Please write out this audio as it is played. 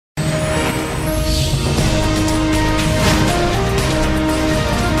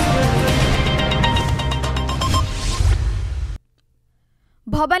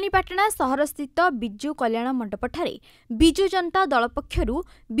भवानीपाटना सहरस्थित विजु कल्याण मंडपठारे विजु जनता दल पक्षरु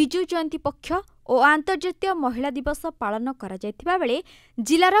विजु जयंती पक्ष और आंतर्जातीय महिला दिवस पालन करा जायतिबा बेले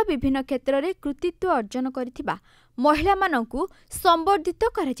जिलार विभिन्न क्षेत्र में कृतित्व अर्जन करिथिबा महिला मानकु संबर्धित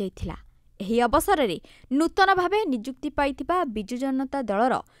करा जायतिला। एही अवसर में नूतन भावे नियुक्ति पाइथिबा विजु जनता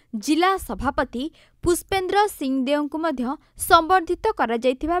दलर जिला सभापति पुष्पेन्द्र सिंह देवଙ୍କୁ मध्य संबर्धित करा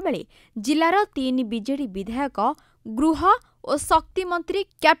जायतिबा बेले जिलार 3 बीजेडी विधायक गृह और शक्ति मंत्री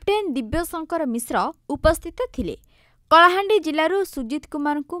कैप्टेन दिव्यशंकर मिश्र उपस्थित थिले। कलाहांडी जिलारू सुजित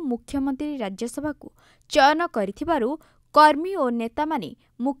कुमार को मुख्यमंत्री राज्यसभा को चयन करिथिबारु कर्मी और नेता माने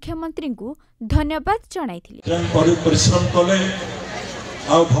मुख्यमंत्री को धन्यवाद जणाइथिले। परिश्रम कले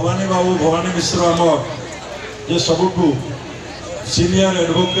आ भवानी बाबू भवानी मिश्र आम जे सबुठू सीनियर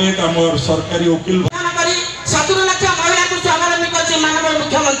एडवोकेट आमर सरकारी वकील 17 लाख महिला को स्वावलंबी करछि माननीय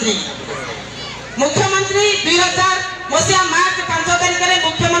मुख्यमंत्री। मुख्यमंत्री 2000 मसिया मार्च 5 तारिख रे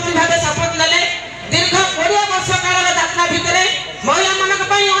मुख्यमंत्री भाबे शपथ लेले। दीर्घ 20 वर्ष काल यात्रा भितरे महिला मानक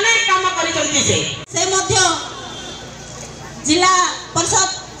पई अनेक काम करिसंती से मध्य जिला परिषद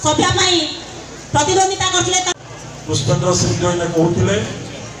सभ्य पई प्रतिद्वंदिता करथिले। पुष्पेन्द्र सिंह जने कहउथिले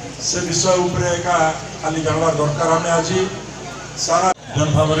से विषय ऊपर एका खाली जानवा दरकार। हमें आज सारा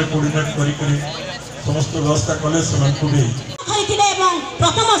जन भावरे कोऑर्डिनेट करी समस्त व्यवस्था कले समान को भी खैथिले एवं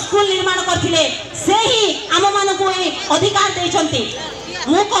प्रथम स्कूल निर्माण करथिले। से ही आम मान को अधिकार दैछंती।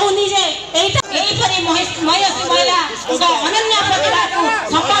 मु कहूनी जे एई परे महिला अनन्य प्रतिभा को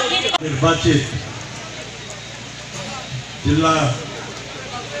संपादित निर्वाचित जिला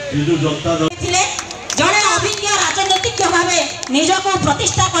विजु जनता दल थिले। जने अभिज्ञ राजनीतिज्ञ भावे निजको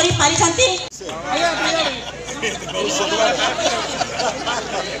प्रतिष्ठा करि पारिछंती।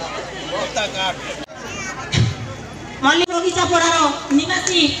 मल्लिक बगीचा पड़ार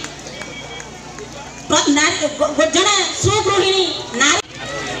निवासी जने सुगृहिणी नारी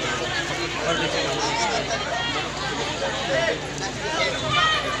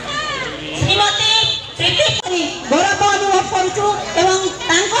श्रीमती प्रीति गौरव अनुभव करूँ एवं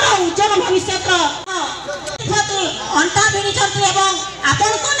उज्जवल भविष्य अंटा भिड़ी एवं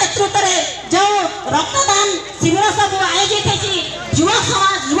आपण नेतृत्व में जो रक्तदान शिविर सब आयोजित होती युवा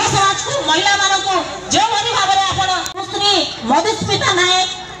समाज को महिला मान को जो भाव में आप श्री मधुस्मिता नायक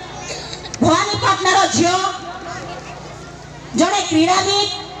भवानीपाटनार झील जड़े क्रीड़ाविद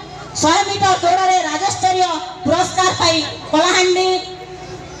 100 मीटर दौड़ में राज्यस्तरीय पुरस्कार पाई कलाहांडी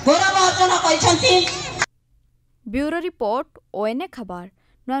गौरव अर्जन करछंती। ब्यूरो रिपोर्ट ओएनए खबर।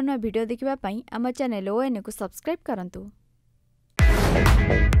 नया वीडियो देखिबा पई आम चैनल ओएनए को सब्सक्राइब करंतु।